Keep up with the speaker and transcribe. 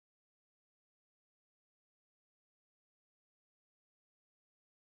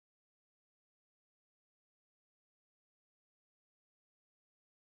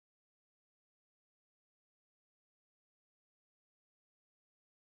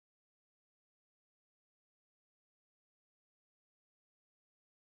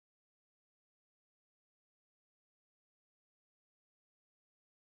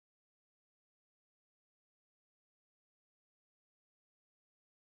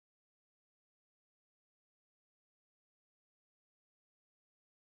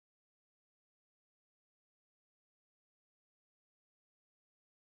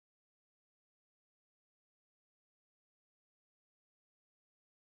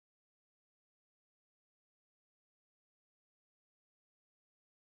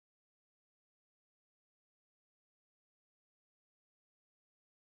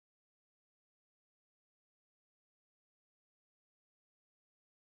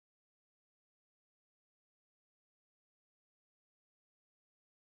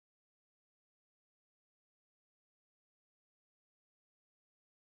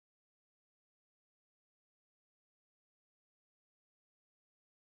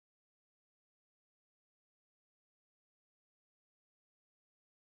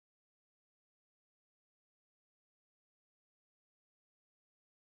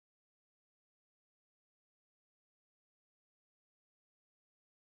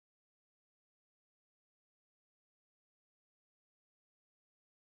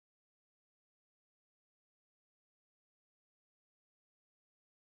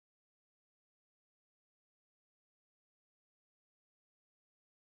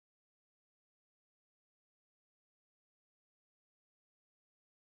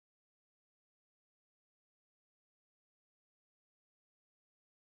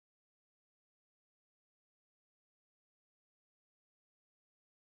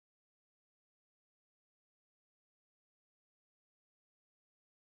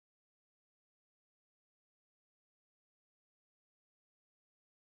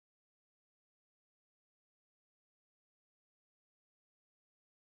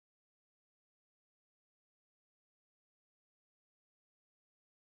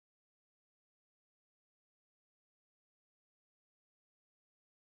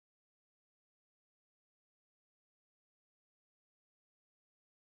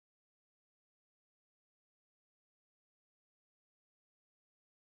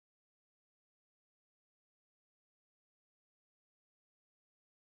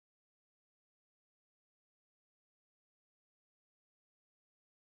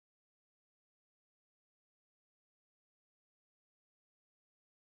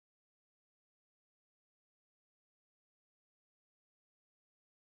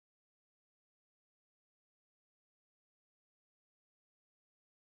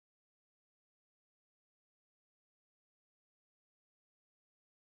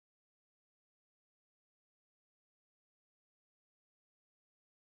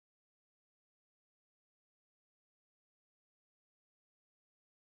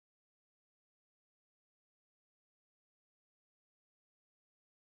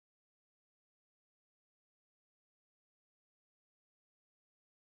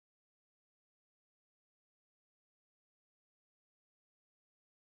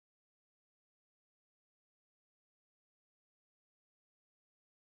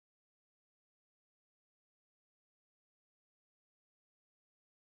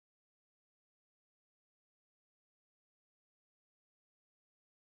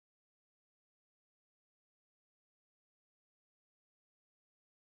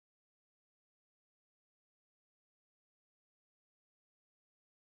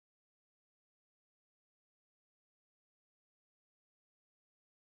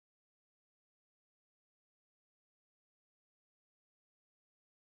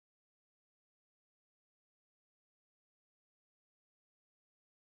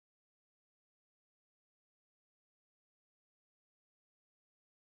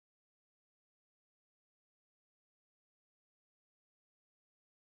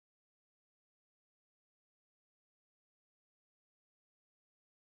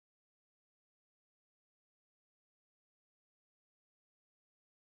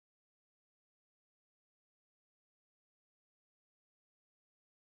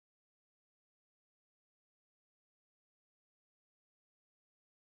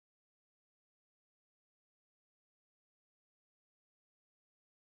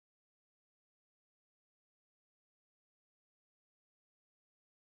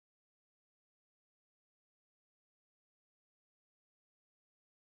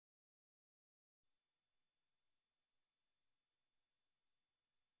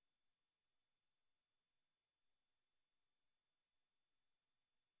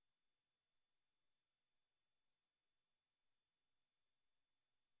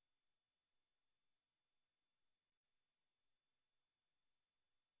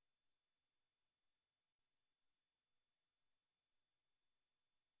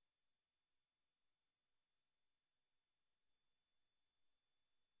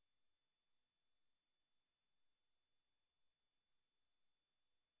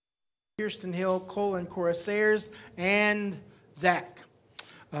Kirsten Hill, Colin Corsaires, and Zach.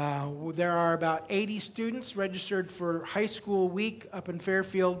 There are about 80 students registered for high school week up in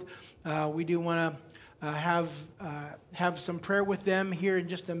Fairfield. We do want to have some prayer with them here in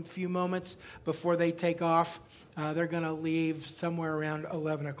just a few moments before they take off. They're going to leave somewhere around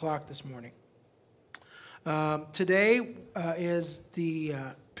 11 o'clock this morning. Today is the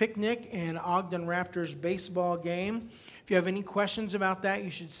picnic and Ogden Raptors baseball game. If you have any questions about that,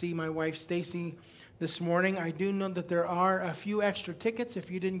 you should see my wife Stacy this morning. I do know that there are a few extra tickets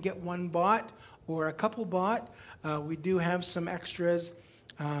if you didn't get one bought or a couple bought. We do have some extras.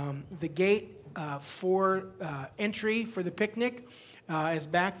 The gate for entry for the picnic is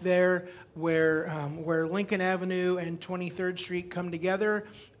back there where Lincoln Avenue and 23rd Street come together,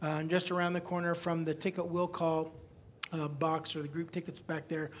 just around the corner from the ticket will call box, or the group tickets back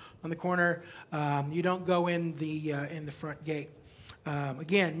there on the corner. You don't go in the front gate.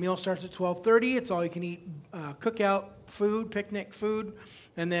 Again, meal starts at 12:30. It's all you can eat cookout food, picnic food,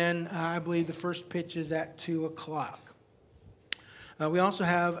 and then I believe the first pitch is at 2 o'clock. We also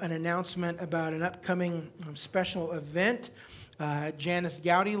have an announcement about an upcoming special event. Janice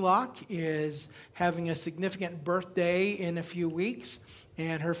Gowdy-Locke is having a significant birthday in a few weeks,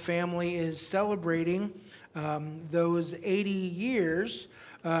 and her family is celebrating those 80 years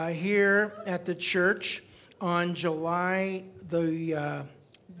here at the church on July the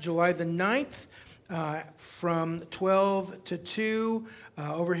 9th from 12 to 2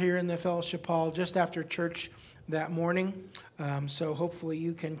 over here in the fellowship hall just after church that morning. So hopefully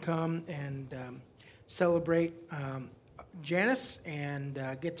you can come and celebrate Janice and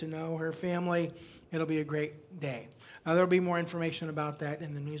get to know her family. It'll be a great day. There'll be more information about that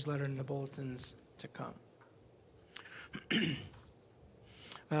in the newsletter and the bulletins to come.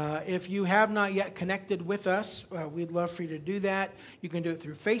 If you have not yet connected with us, we'd love for you to do that. You can do it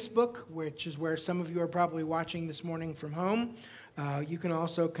through Facebook, which is where some of you are probably watching this morning from home. You can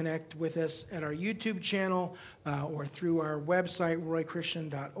also connect with us at our YouTube channel or through our website,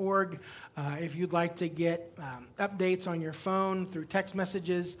 roychristian.org. If you'd like to get updates on your phone through text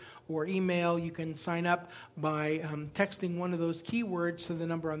messages or email, you can sign up by texting one of those keywords to the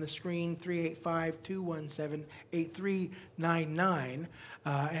number on the screen, 385-217-8399,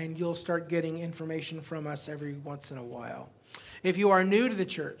 and you'll start getting information from us every once in a while. If you are new to the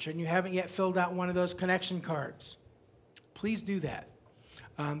church and you haven't yet filled out one of those connection cards, please do that.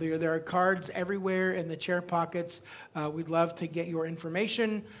 There are cards everywhere in the chair pockets. We'd love to get your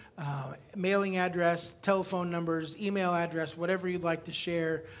information, mailing address, telephone numbers, email address, whatever you'd like to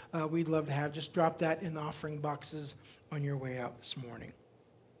share, we'd love to have. Just drop that in the offering boxes on your way out this morning.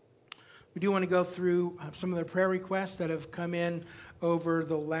 We do want to go through some of the prayer requests that have come in over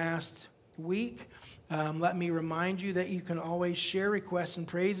the last week. Let me remind you that you can always share requests and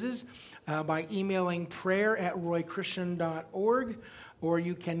praises by emailing prayer@roychristian.org, or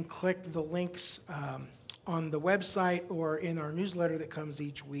you can click the links on the website or in our newsletter that comes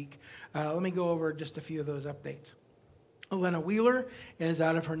each week. Let me go over just a few of those updates. Elena Wheeler is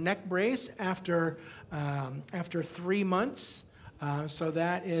out of her neck brace after 3 months. So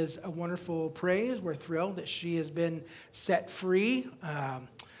that is a wonderful praise. We're thrilled that she has been set free.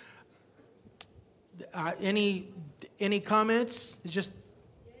 Any comments? It's just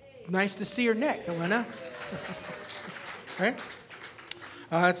nice to see her neck, Elena. Right?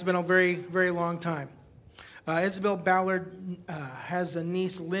 It's been a very, very long time. Isabel Ballard has a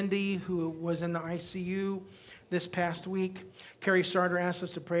niece, Lindy, who was in the ICU this past week. Carrie Sarter asked us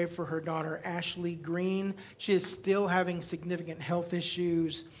to pray for her daughter, Ashley Green. She is still having significant health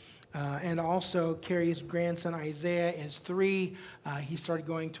issues. And also, Carrie's grandson, Isaiah, is 3. He started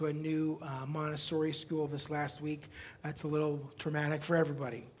going to a new Montessori school this last week. That's a little traumatic for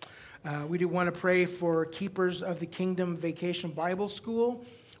everybody. We do want to pray for Keepers of the Kingdom Vacation Bible School,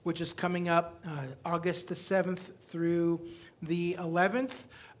 which is coming up August the 7th through the 11th.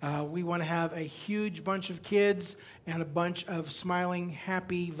 We want to have a huge bunch of kids and a bunch of smiling,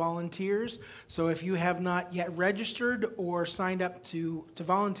 happy volunteers. So if you have not yet registered or signed up to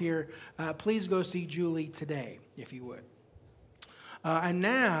volunteer, please go see Julie today, if you would. And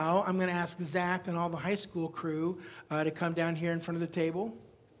now I'm going to ask Zach and all the high school crew to come down here in front of the table.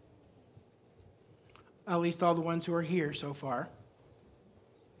 At least all the ones who are here so far.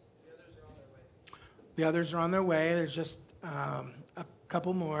 The others are on their way. There's just a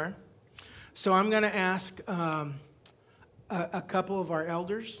couple more. So I'm going to ask a couple of our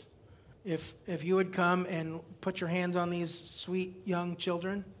elders if you would come and put your hands on these sweet young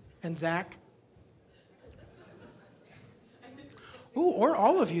children and Zach. Ooh, or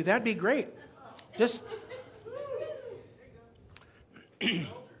all of you. That'd be great. Just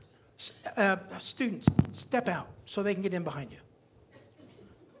Students, step out so they can get in behind you.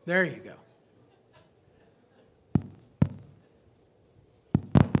 There you go.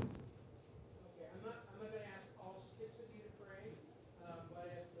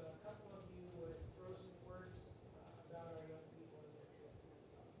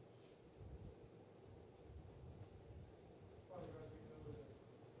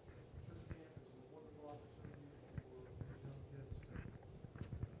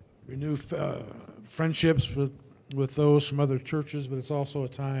 Renew friendships with those from other churches, but it's also a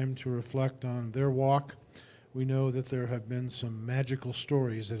time to reflect on their walk. We know that there have been some magical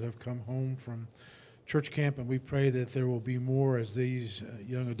stories that have come home from church camp, and we pray that there will be more as these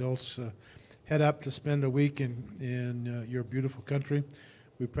young adults head up to spend a week in your beautiful country.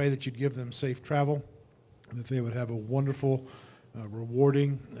 We pray that you'd give them safe travel, that they would have a wonderful,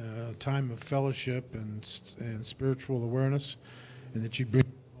 rewarding time of fellowship and spiritual awareness, and that you'd bring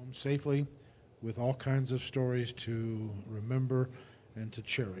them home safely with all kinds of stories to remember and to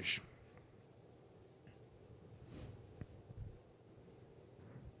cherish.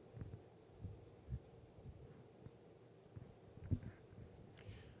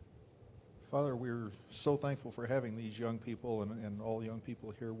 Father, we're so thankful for having these young people and all young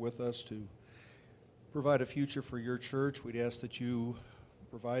people here with us to provide a future for your church. We'd ask that you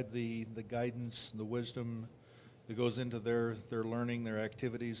provide the guidance, the wisdom that goes into their learning, their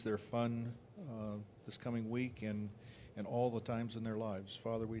activities, their fun this coming week and all the times in their lives.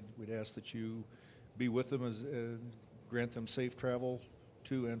 Father, we'd ask that you be with them, as grant them safe travel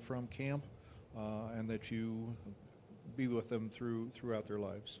to and from camp, and that you be with them throughout their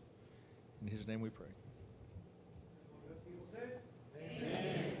lives. In his name we pray. Those people say,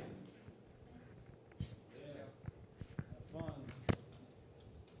 amen.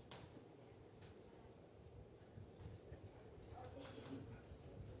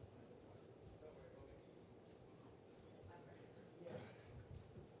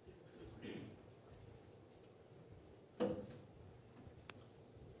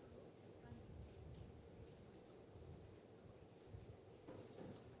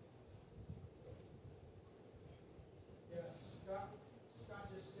 Scott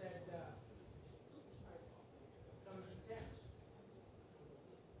just said, come to text.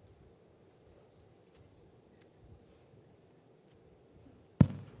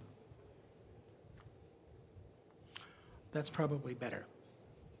 That's probably better.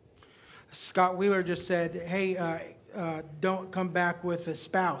 Scott Wheeler just said, hey, don't come back with a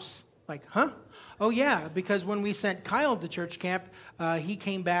spouse. Like, huh? Oh, yeah, because when we sent Kyle to church camp, he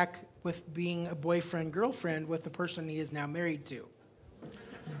came back with being a boyfriend-girlfriend with the person he is now married to.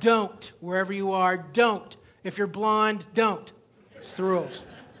 Don't. Wherever you are, don't. If you're blonde, don't. It's the rules.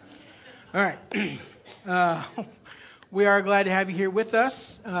 All right. We are glad to have you here with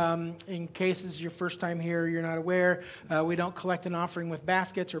us. In case this is your first time here, you're not aware, we don't collect an offering with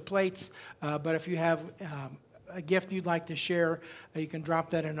baskets or plates, but if you have a gift you'd like to share, you can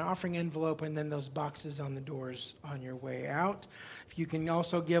drop that in an offering envelope and then those boxes on the doors on your way out. You can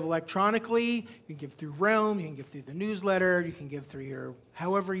also give electronically. You can give through Realm. You can give through the newsletter. You can give through your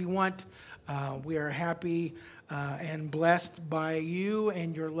however you want. We are happy and blessed by you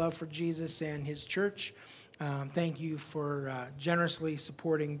and your love for Jesus and his church. Thank you for generously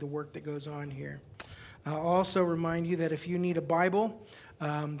supporting the work that goes on here. I'll also remind you that if you need a Bible,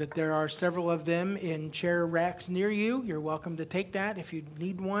 that there are several of them in chair racks near you. You're welcome to take that if you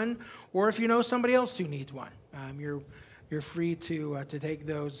need one, or if you know somebody else who needs one. You're free to take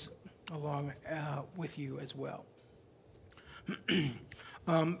those along with you as well.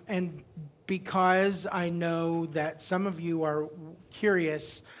 And because I know that some of you are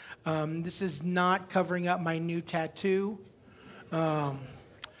curious, this is not covering up my new tattoo.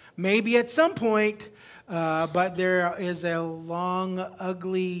 Maybe at some point, but there is a long,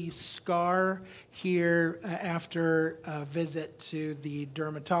 ugly scar here after a visit to the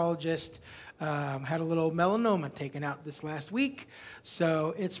dermatologist. Had a little melanoma taken out this last week,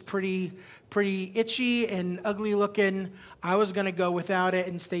 so it's pretty itchy and ugly looking. I was going to go without it,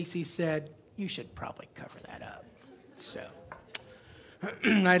 and Stacy said, you should probably cover that up. So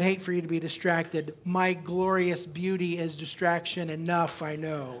I'd hate for you to be distracted. My glorious beauty is distraction enough, I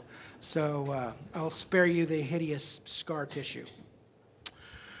know. So I'll spare you the hideous scar tissue.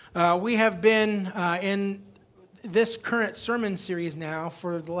 We have been in this current sermon series now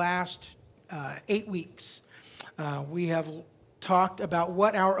for the last 8 weeks. We have talked about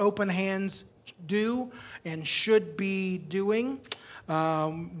what our open hands do and should be doing.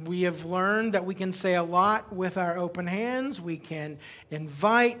 We have learned that we can say a lot with our open hands. We can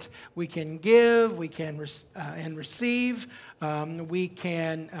invite, we can give, we can and receive. We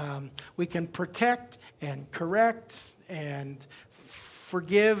can protect and correct and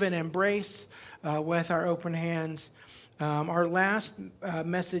forgive and embrace with our open hands. Our last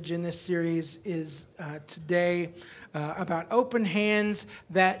message in this series is today about open hands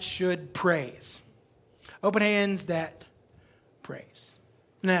that should praise. Open hands that praise.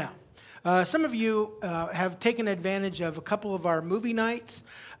 Now, some of you have taken advantage of a couple of our movie nights.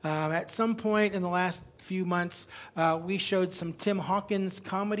 At some point in the last few months, we showed some Tim Hawkins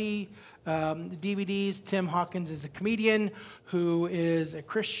comedy DVDs. Tim Hawkins is a comedian who is a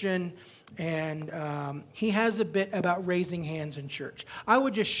Christian, and he has a bit about raising hands in church. I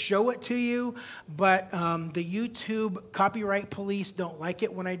would just show it to you, but the YouTube copyright police don't like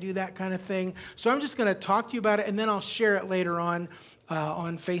it when I do that kind of thing. So I'm just going to talk to you about it, and then I'll share it later on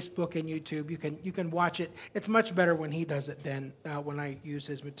Facebook and YouTube. You can watch it. It's much better when he does it than when I use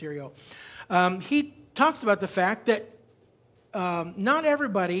his material. He talks about the fact that not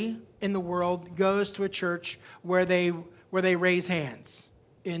everybody in the world goes to a church where they raise hands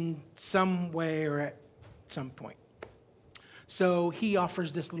in some way or at some point. So he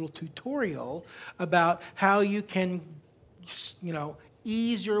offers this little tutorial about how you can,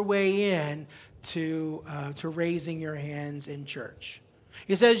 ease your way in to raising your hands in church.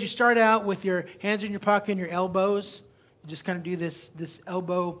 He says you start out with your hands in your pocket and your elbows. You just kind of do this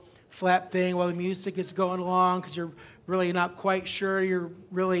elbow flap thing while the music is going along because you're really not quite sure you're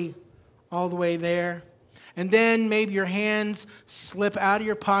really all the way there. And then maybe your hands slip out of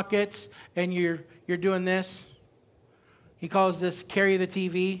your pockets and you're doing this. He calls this carry the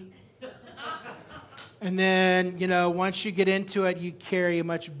TV. And then, once you get into it, you carry a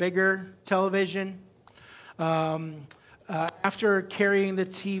much bigger television. After carrying the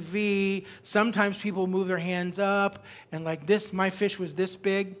TV, sometimes people move their hands up and like this, my fish was this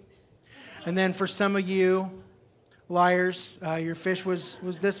big. And then for some of you liars, your fish was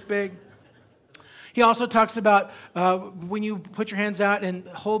this big. He also talks about when you put your hands out and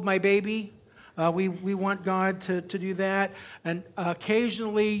hold my baby. We want God to do that. And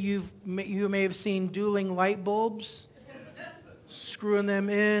occasionally you may have seen dueling light bulbs, screwing them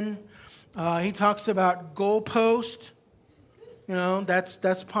in. He talks about goalpost.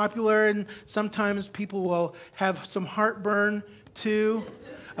 That's popular, and sometimes people will have some heartburn too.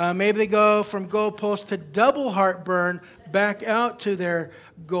 Maybe they go from goalpost to double heartburn back out to their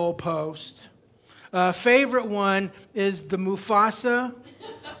goalpost. Favorite one is the Mufasa.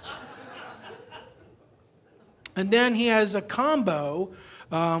 And then he has a combo,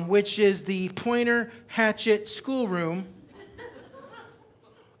 which is the pointer, hatchet, schoolroom.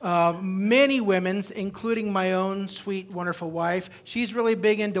 Many women, including my own sweet, wonderful wife, she's really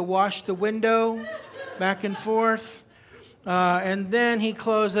big into wash the window, back and forth. And then he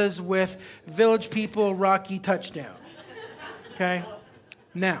closes with Village People, Rocky Touchdown. Okay?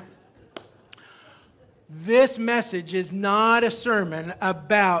 Now, this message is not a sermon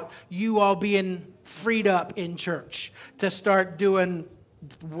about you all being freed up in church to start doing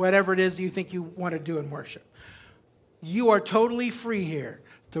whatever it is you think you want to do in worship. You are totally free here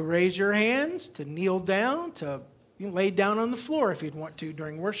to raise your hands, to kneel down, to lay down on the floor if you'd want to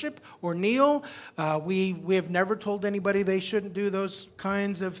during worship, or kneel. We have never told anybody they shouldn't do those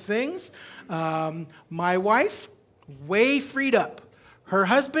kinds of things. My wife, way freed up. Her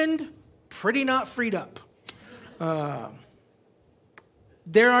husband, pretty not freed up.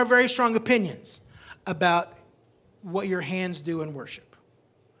 There are very strong opinions about what your hands do in worship.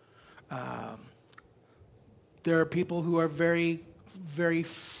 There are people who are very, very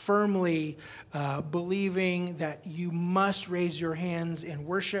firmly believing that you must raise your hands in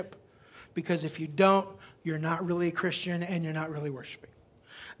worship, because if you don't, you're not really a Christian and you're not really worshiping.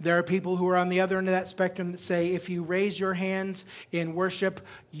 There are people who are on the other end of that spectrum that say if you raise your hands in worship,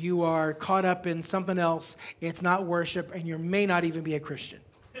 you are caught up in something else. It's not worship, and you may not even be a Christian.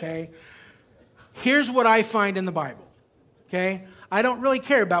 Okay? Here's what I find in the Bible. Okay? I don't really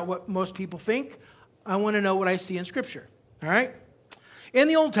care about what most people think. I want to know what I see in Scripture. All right? In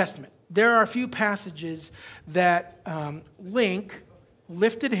the Old Testament, there are a few passages that link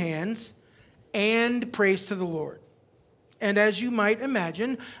lifted hands and praise to the Lord. And as you might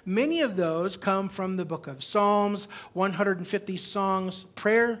imagine, many of those come from the book of Psalms, 150 songs,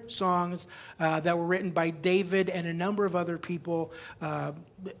 prayer songs that were written by David and a number of other people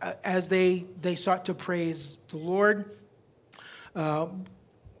as they sought to praise the Lord.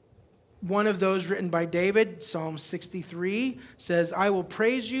 One of those written by David, Psalm 63, says, I will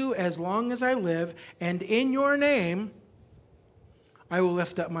praise you as long as I live, and in your name I will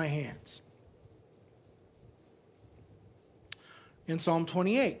lift up my hands. In Psalm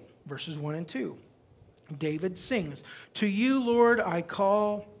 28, verses 1 and 2, David sings, "To you, Lord, I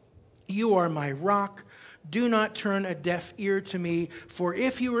call. You are my rock. Do not turn a deaf ear to me, for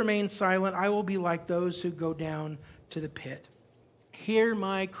if you remain silent, I will be like those who go down to the pit. Hear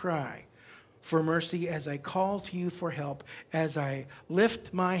my cry for mercy as I call to you for help, as I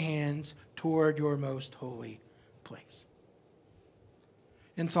lift my hands toward your most holy place."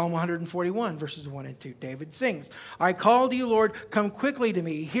 In Psalm 141, verses 1 and 2, David sings, "I call to you, Lord, come quickly to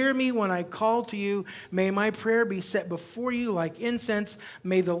me. Hear me when I call to you. May my prayer be set before you like incense.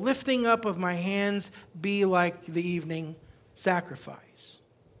 May the lifting up of my hands be like the evening sacrifice."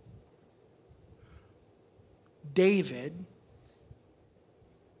 David,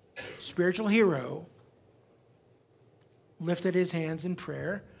 spiritual hero, lifted his hands in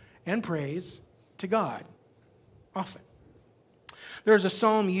prayer and praise to God often. There's a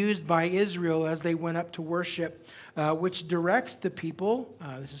psalm used by Israel as they went up to worship, which directs the people.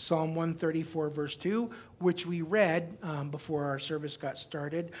 This is Psalm 134, verse 2, which we read before our service got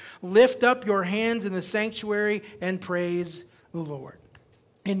started. "Lift up your hands in the sanctuary and praise the Lord."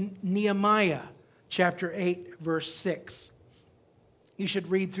 In Nehemiah chapter 8, verse 6, you should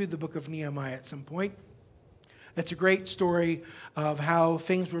read through the book of Nehemiah at some point. It's a great story of how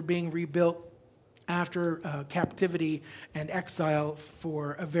things were being rebuilt after captivity and exile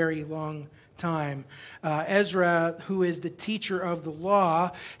for a very long time. Ezra, who is the teacher of the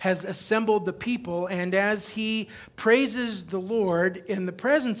law, has assembled the people, and as he praises the Lord in the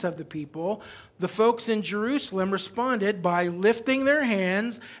presence of the people, the folks in Jerusalem responded by lifting their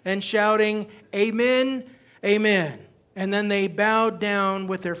hands and shouting, "Amen, amen." And then they bowed down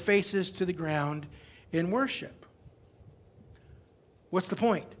with their faces to the ground in worship. What's the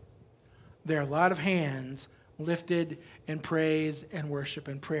point? There are a lot of hands lifted in praise and worship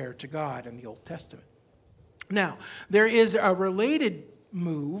and prayer to God in the Old Testament. Now, there is a related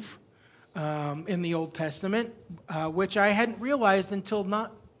move in the Old Testament, which I hadn't realized until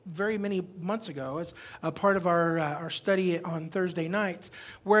not very many months ago. It's a part of our study on Thursday nights,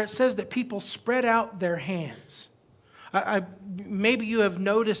 where it says that people spread out their hands. Maybe you have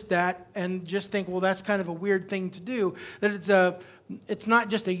noticed that and just think, well, that's kind of a weird thing to do. That it's not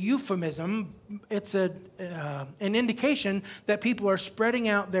just a euphemism, it's an indication that people are spreading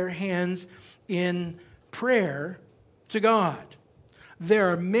out their hands in prayer to God. There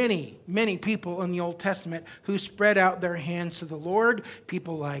are many, many people in the Old Testament who spread out their hands to the Lord.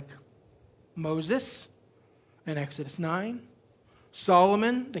 People like Moses in Exodus 9,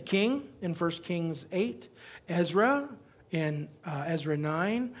 Solomon, the king, in 1 Kings 8, Ezra in Ezra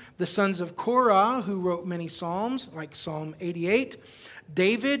 9, the sons of Korah, who wrote many psalms, like Psalm 88,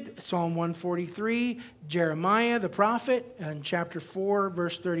 David, Psalm 143, Jeremiah, the prophet, in chapter 4,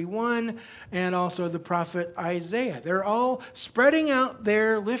 verse 31, and also the prophet Isaiah. They're all spreading out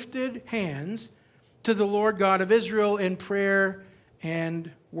their lifted hands to the Lord God of Israel in prayer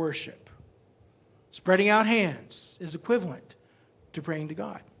and worship. Spreading out hands is equivalent to praying to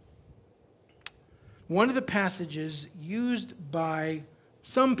God. One of the passages used by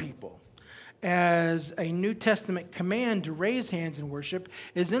some people as a New Testament command to raise hands in worship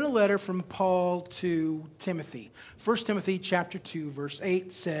is in a letter from Paul to Timothy. 1 Timothy chapter 2, verse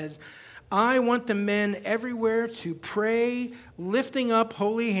 8 says, "I want the men everywhere to pray, lifting up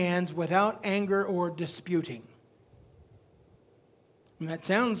holy hands without anger or disputing." And that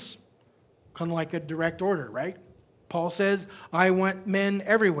sounds kind of like a direct order, right? Paul says, "I want men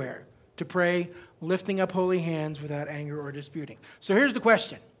everywhere to pray, lifting up holy hands without anger or disputing." So here's the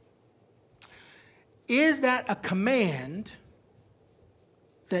question. Is that a command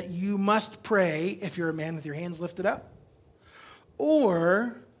that you must pray if you're a man with your hands lifted up?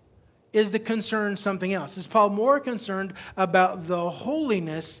 Or is the concern something else? Is Paul more concerned about the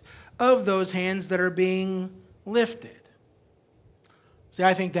holiness of those hands that are being lifted? See,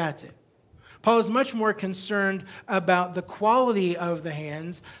 I think that's it. Paul is much more concerned about the quality of the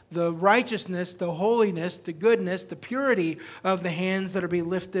hands, the righteousness, the holiness, the goodness, the purity of the hands that are being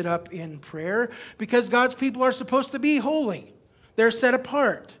lifted up in prayer, because God's people are supposed to be holy. They're set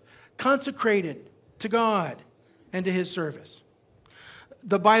apart, consecrated to God and to His service.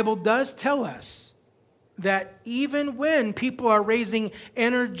 The Bible does tell us that even when people are raising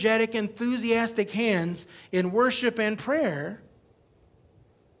energetic, enthusiastic hands in worship and prayer,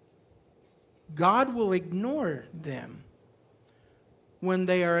 God will ignore them when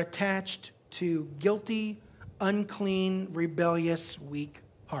they are attached to guilty, unclean, rebellious, weak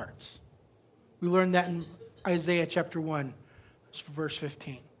hearts. We learned that in Isaiah chapter 1, verse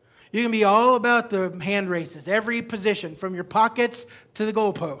 15. You can be all about the hand races, every position, from your pockets to the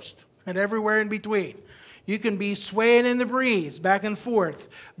goalpost and everywhere in between. You can be swaying in the breeze back and forth,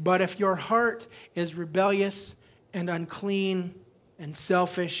 but if your heart is rebellious and unclean and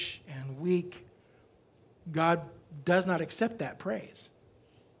selfish and weak, God does not accept that praise.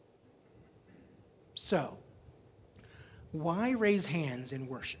 So, why raise hands in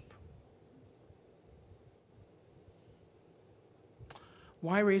worship?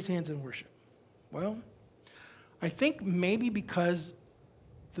 Why raise hands in worship? Well, I think maybe because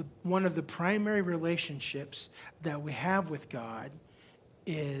one of the primary relationships that we have with God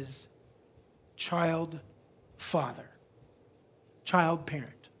is child-father,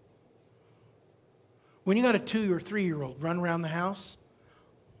 child-parent. When you got a 2 or 3-year-old run around the house,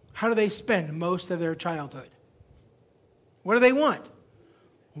 how do they spend most of their childhood? What do they want?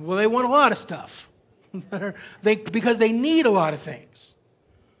 Well, they want a lot of stuff because they need a lot of things.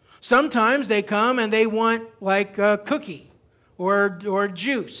 Sometimes they come and they want like a cookie or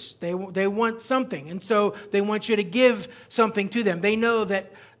juice. They want something, and so they want you to give something to them. They know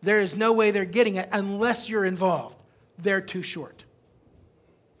that there is no way they're getting it unless you're involved. They're too short.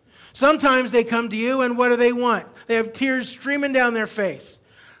 Sometimes they come to you, and what do they want? They have tears streaming down their face,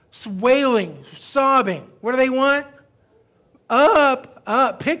 wailing, sobbing. What do they want?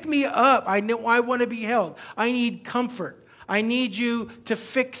 Up, pick me up. I want to be held. I need comfort. I need you to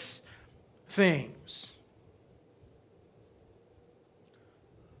fix things.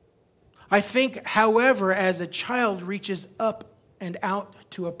 I think, however, as a child reaches up and out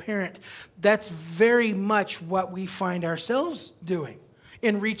to a parent, that's very much what we find ourselves doing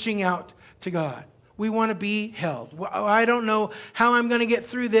in reaching out to God. We want to be held. Well, I don't know how I'm going to get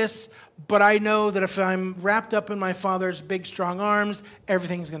through this, but I know that if I'm wrapped up in my Father's big, strong arms,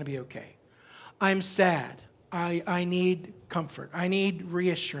 everything's going to be okay. I'm sad. I need comfort. I need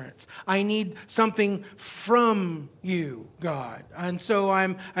reassurance. I need something from you, God. And so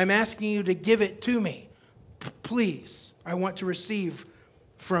I'm asking you to give it to me. Please, I want to receive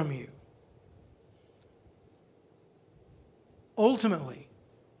from you. Ultimately,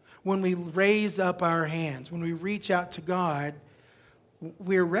 when we raise up our hands, when we reach out to God,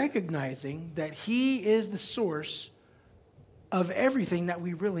 we're recognizing that He is the source of everything that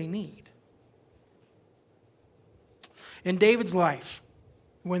we really need. In David's life,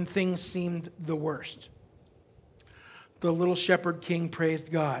 when things seemed the worst, the little shepherd king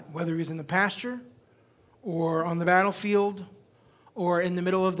praised God, whether he was in the pasture or on the battlefield or in the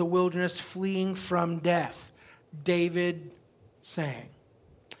middle of the wilderness fleeing from death. David sang.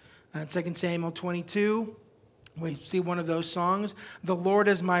 In 2 Samuel 22, we see one of those songs. The Lord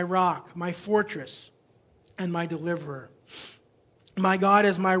is my rock, my fortress, and my deliverer. My God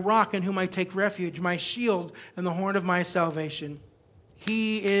is my rock in whom I take refuge, my shield and the horn of my salvation.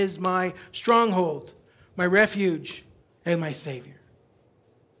 He is my stronghold, my refuge, and my Savior.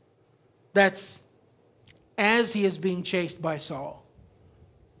 That's as he is being chased by Saul,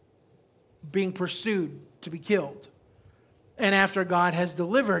 being pursued to be killed, and after God has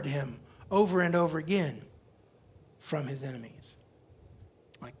delivered him over and over again from his enemies.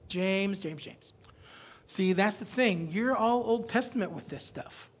 Like James. See, that's the thing. You're all Old Testament with this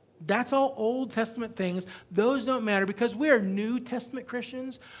stuff. That's all Old Testament things. Those don't matter because we are New Testament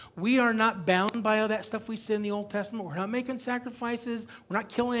Christians. We are not bound by all that stuff we see in the Old Testament. We're not making sacrifices. We're not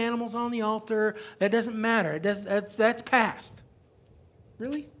killing animals on the altar. That doesn't matter. That's past.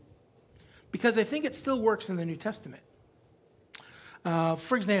 Really? Because I think it still works in the New Testament.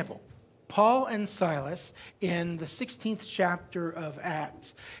 For example, Paul and Silas in the 16th chapter of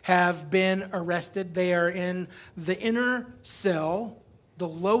Acts have been arrested. They are in the inner cell, the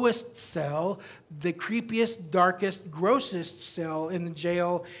lowest cell, the creepiest, darkest, grossest cell in the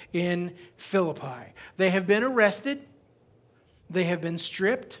jail in Philippi. They have been arrested. They have been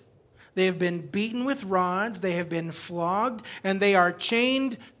stripped. They have been beaten with rods. They have been flogged. And they are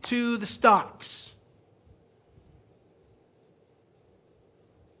chained to the stocks.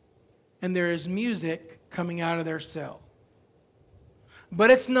 And there is music coming out of their cell. But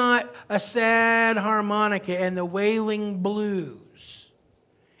it's not a sad harmonica and the wailing blues.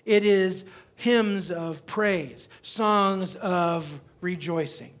 It is hymns of praise, songs of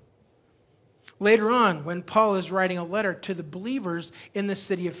rejoicing. Later on, when Paul is writing a letter to the believers in the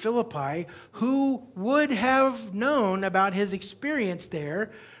city of Philippi, who would have known about his experience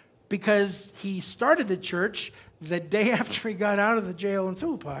there because he started the church the day after he got out of the jail in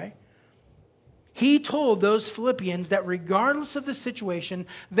Philippi, he told those Philippians that regardless of the situation,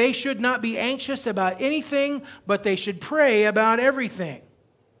 they should not be anxious about anything, but they should pray about everything.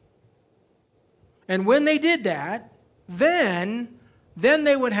 And when they did that, then Then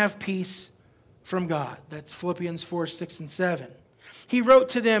they would have peace from God. That's Philippians 4, 6, and 7. He wrote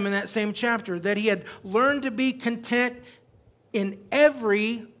to them in that same chapter that he had learned to be content in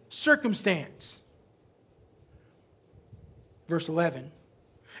every circumstance. Verse 11.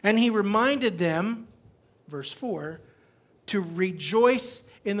 And he reminded them, verse 4, to rejoice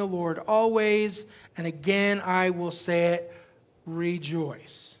in the Lord always. And again, I will say it,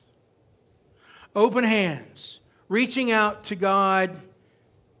 rejoice. Open hands, reaching out to God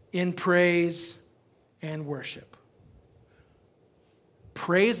in praise and worship.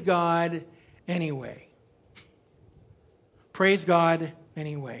 Praise God anyway. Praise God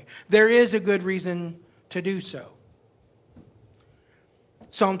anyway. There is a good reason to do so.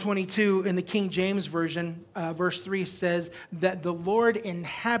 Psalm 22 in the King James Version, verse 3 says that the Lord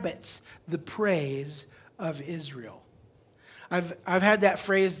inhabits the praise of Israel. I've had that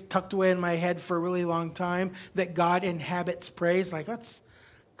phrase tucked away in my head for a really long time, that God inhabits praise. Like, that's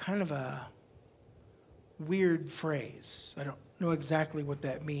kind of a weird phrase. I don't know exactly what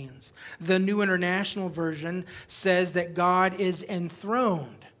that means. The New International Version says that God is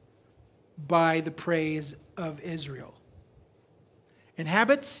enthroned by the praise of Israel.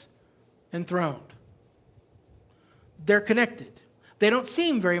 Inhabits, enthroned. They're connected. They don't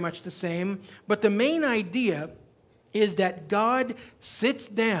seem very much the same, but the main idea is that God sits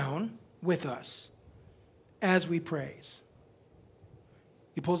down with us as we praise.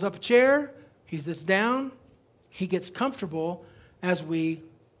 He pulls up a chair, he sits down, he gets comfortable as we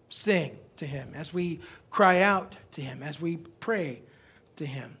sing to him, as we cry out to him, as we pray to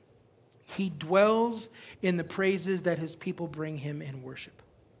him. He dwells in the praises that his people bring him in worship.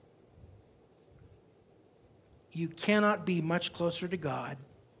 You cannot be much closer to God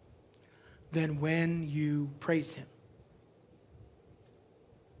than when you praise him.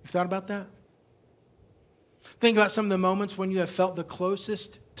 You've thought about that? Think about some of the moments when you have felt the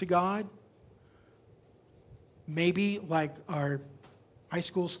closest to God. Maybe like our high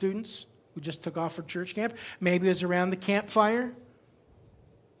school students who just took off for church camp. Maybe it was around the campfire,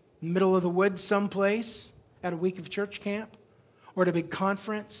 middle of the woods someplace, at a week of church camp, or at a big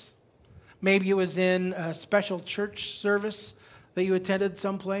conference. Maybe it was in a special church service that you attended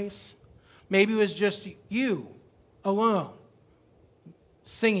someplace. Maybe it was just you alone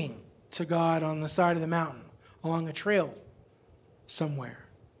singing to God on the side of the mountain, along a trail somewhere.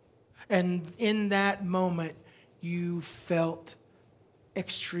 And in that moment, you felt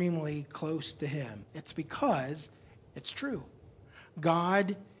extremely close to him. It's because it's true.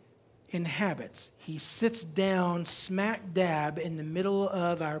 God inhabits. He sits down smack dab in the middle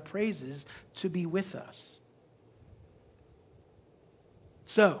of our praises to be with us.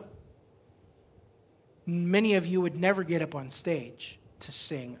 So, many of you would never get up on stage to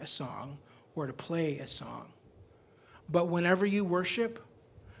sing a song or to play a song. But whenever you worship,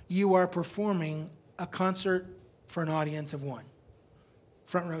 you are performing a concert for an audience of one.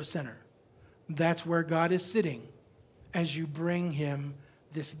 Front row center. That's where God is sitting as you bring him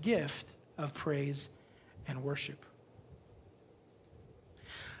this gift of praise and worship.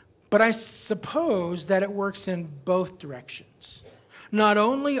 But I suppose that it works in both directions. Not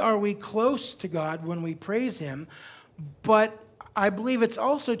only are we close to God when we praise him, but I believe it's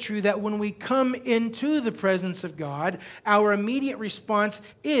also true that when we come into the presence of God, our immediate response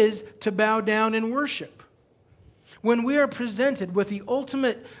is to bow down and worship. When we are presented with the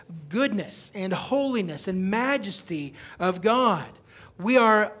ultimate goodness and holiness and majesty of God, we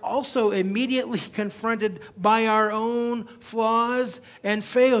are also immediately confronted by our own flaws and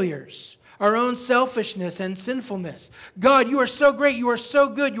failures, our own selfishness and sinfulness. God, you are so great, you are so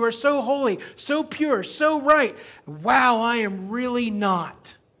good, you are so holy, so pure, so right. Wow, I am really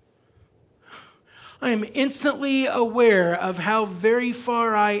not. I am instantly aware of how very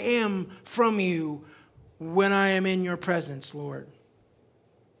far I am from you when I am in your presence, Lord.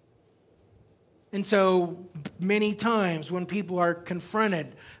 And so many times when people are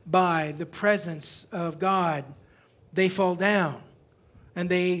confronted by the presence of God, they fall down and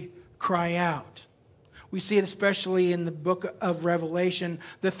they cry out. We see it especially in the book of Revelation,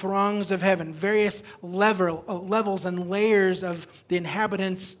 the throngs of heaven, various levels and layers of the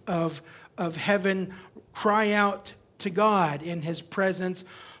inhabitants of heaven cry out to God in his presence.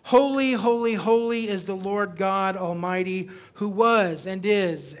 Holy, holy, holy is the Lord God Almighty, who was and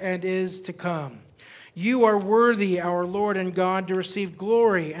is to come. You are worthy, our Lord and God, to receive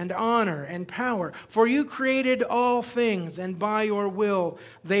glory and honor and power. For you created all things, and by your will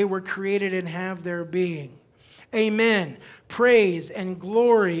they were created and have their being. Amen. Praise and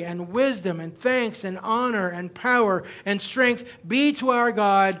glory and wisdom and thanks and honor and power and strength be to our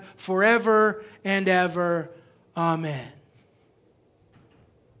God forever and ever. Amen.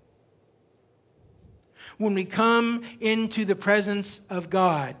 When we come into the presence of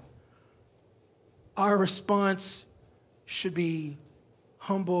God, our response should be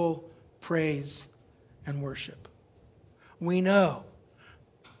humble praise and worship. We know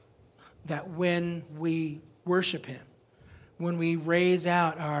that when we worship Him, when we raise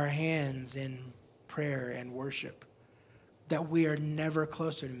out our hands in prayer and worship, that we are never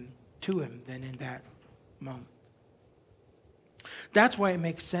closer to Him than in that moment. That's why it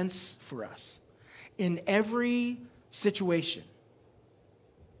makes sense for us in every situation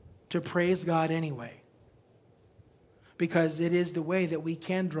to praise God anyway, because it is the way that we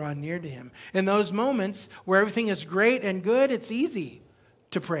can draw near to Him. In those moments where everything is great and good, it's easy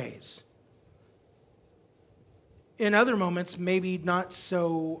to praise. In other moments, maybe not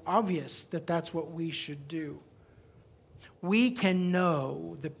so obvious that that's what we should do. We can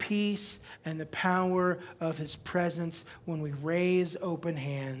know the peace and the power of His presence when we raise open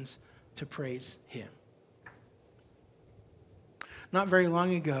hands to praise Him. Not very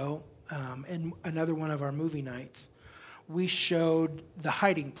long ago, in another one of our movie nights, we showed The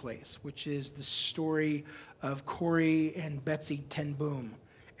Hiding Place, which is the story of Corey and Betsy Ten Boom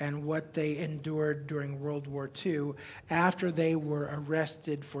and what they endured during World War II after they were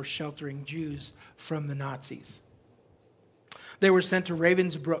arrested for sheltering Jews from the Nazis. They were sent to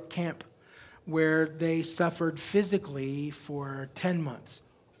Ravensbrück camp, where they suffered physically for 10 months.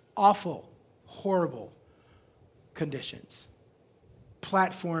 Awful, horrible conditions.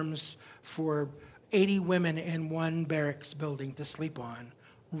 Platforms for 80 women in one barracks building to sleep on.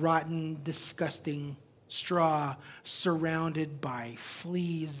 Rotten, disgusting straw surrounded by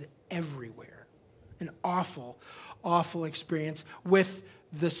fleas everywhere. An awful, awful experience with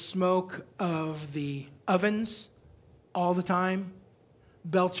the smoke of the ovens all the time,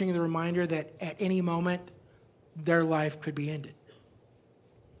 belching the reminder that at any moment their life could be ended.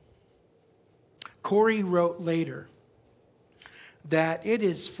 Corey wrote later that it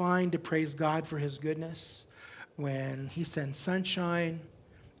is fine to praise God for His goodness when He sends sunshine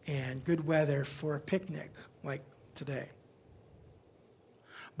and good weather for a picnic like today.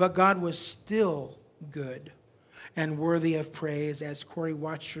 But God was still good and worthy of praise as Corey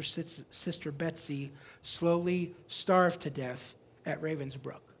watched her sister Betsy slowly starve to death at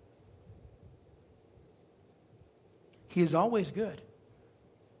Ravensbrück. He is always good.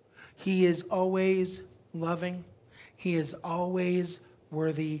 He is always loving. He is always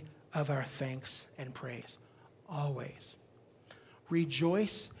worthy of our thanks and praise. Always.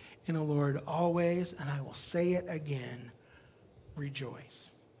 Rejoice in the Lord always, and I will say it again,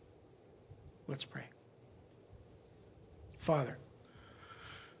 rejoice. Let's pray. Father,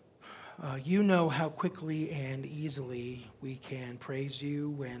 you know how quickly and easily we can praise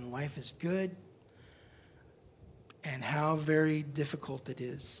you when life is good, and how very difficult it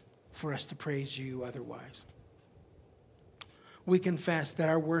is for us to praise you otherwise. We confess that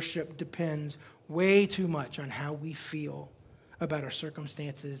our worship depends way too much on how we feel about our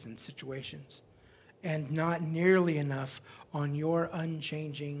circumstances and situations, and not nearly enough on your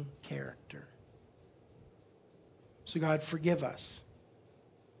unchanging character. So God, forgive us.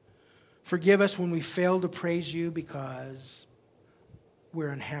 Forgive us when we fail to praise you because we're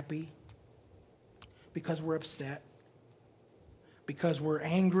unhappy, because we're upset, because we're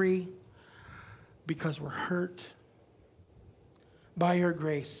angry, because we're hurt. By your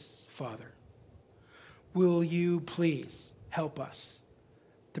grace, Father, will you please help us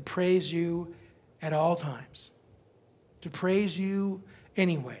to praise you at all times, to praise you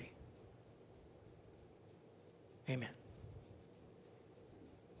anyway. Amen.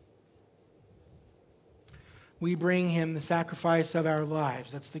 We bring him the sacrifice of our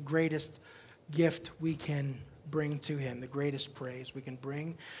lives. That's the greatest gift we can bring to him, the greatest praise we can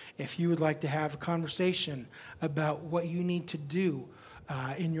bring. If you would like to have a conversation about what you need to do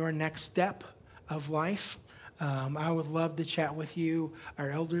in your next step of life, I would love to chat with you. Our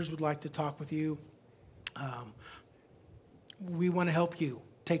elders would like to talk with you. We want to help you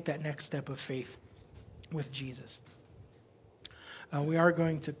take that next step of faith with Jesus. We are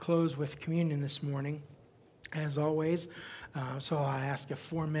going to close with communion this morning, as always. So I'd ask if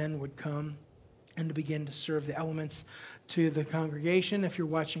 4 men would come and to begin to serve the elements to the congregation. If you're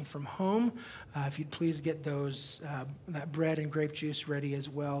watching from home, if you'd please get that bread and grape juice ready as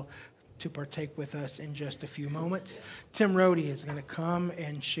well to partake with us in just a few moments. Tim Rohde is going to come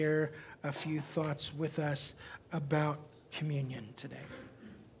and share a few thoughts with us about communion today.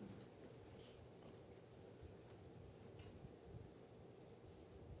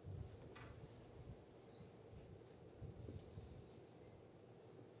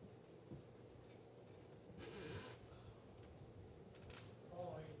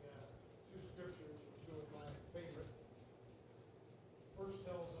 Two scriptures from 2 o'clock.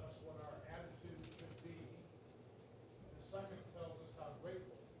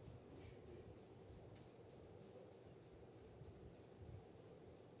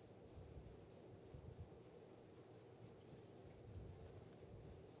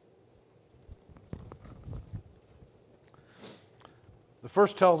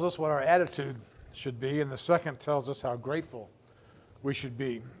 first tells us what our attitude should be, and the second tells us how grateful we should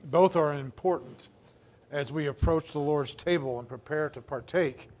be. Both are important as we approach the Lord's table and prepare to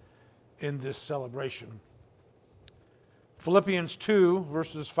partake in this celebration. Philippians 2,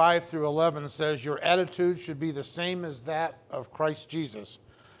 verses 5 through 11 says, "Your attitude should be the same as that of Christ Jesus,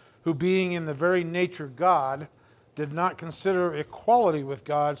 who being in the very nature God, did not consider equality with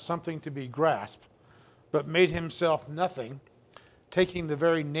God something to be grasped, but made himself nothing, taking the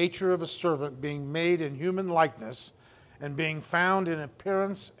very nature of a servant, being made in human likeness, and being found in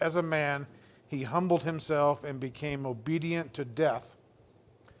appearance as a man, he humbled himself and became obedient to death,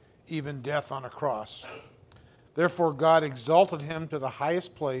 even death on a cross. Therefore God exalted him to the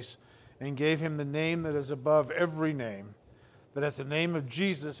highest place and gave him the name that is above every name, that at the name of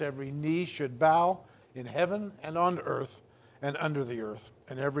Jesus every knee should bow in heaven and on earth and under the earth,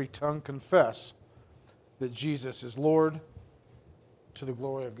 and every tongue confess that Jesus is Lord, to the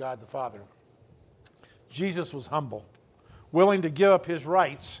glory of God the Father." Jesus was humble, willing to give up his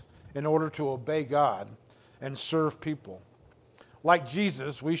rights in order to obey God and serve people. Like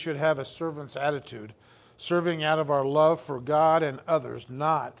Jesus, we should have a servant's attitude, serving out of our love for God and others,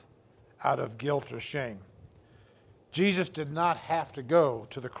 not out of guilt or shame. Jesus did not have to go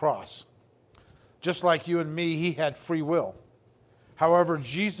to the cross. Just like you and me, he had free will. However,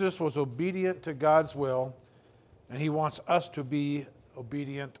 Jesus was obedient to God's will, and he wants us to be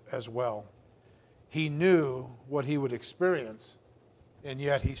obedient as well. He knew what he would experience, and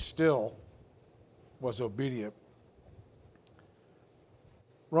yet he still was obedient.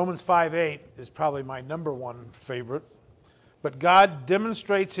 Romans 5:8 is probably my number one favorite. But God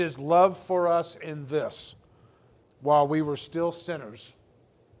demonstrates his love for us in this: while we were still sinners,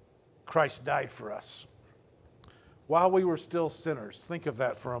 Christ died for us. While we were still sinners. Think of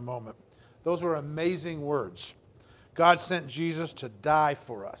that for a moment. Those were amazing words. God sent Jesus to die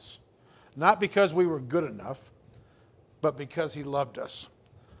for us, not because we were good enough, but because he loved us.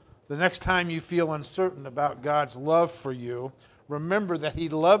 The next time you feel uncertain about God's love for you, remember that he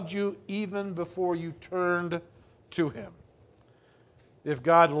loved you even before you turned to him. If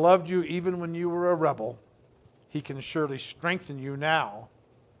God loved you even when you were a rebel, he can surely strengthen you now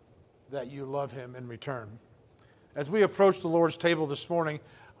that you love him in return. As we approach the Lord's table this morning,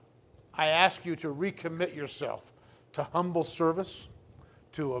 I ask you to recommit yourself to humble service,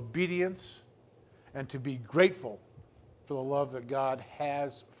 to obedience, and to be grateful for the love that God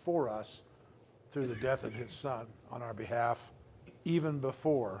has for us through the death of his Son on our behalf, even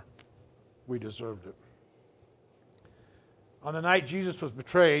before we deserved it. On the night Jesus was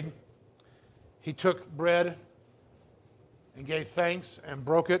betrayed, he took bread and gave thanks and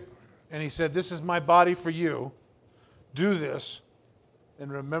broke it, and he said, "This is my body for you. Do this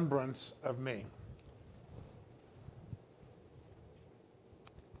in remembrance of me."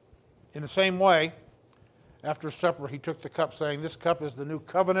 In the same way, after supper, he took the cup, saying, "This cup is the new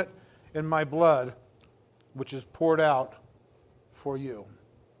covenant in my blood, which is poured out for you.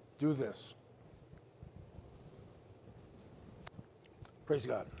 Do this." Praise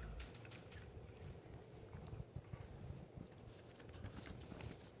God.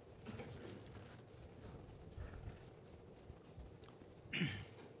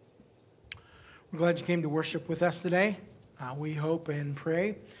 We're glad you came to worship with us today. We hope and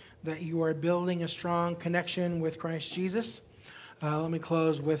pray that you are building a strong connection with Christ Jesus. Let me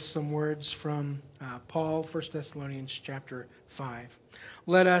close with some words from Paul, 1 Thessalonians chapter 5.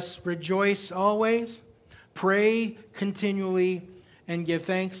 "Let us rejoice always, pray continually, and give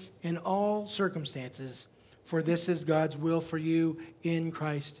thanks in all circumstances, for this is God's will for you in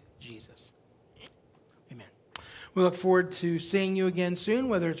Christ Jesus." Amen. We look forward to seeing you again soon,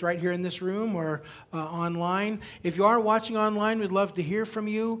 whether it's right here in this room or online. If you are watching online, we'd love to hear from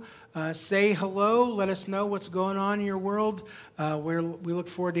you. Say hello. Let us know what's going on in your world. We look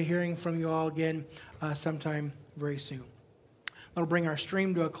forward to hearing from you all again sometime very soon. That'll bring our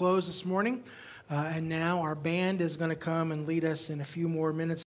stream to a close this morning. And now our band is going to come and lead us in a few more minutes.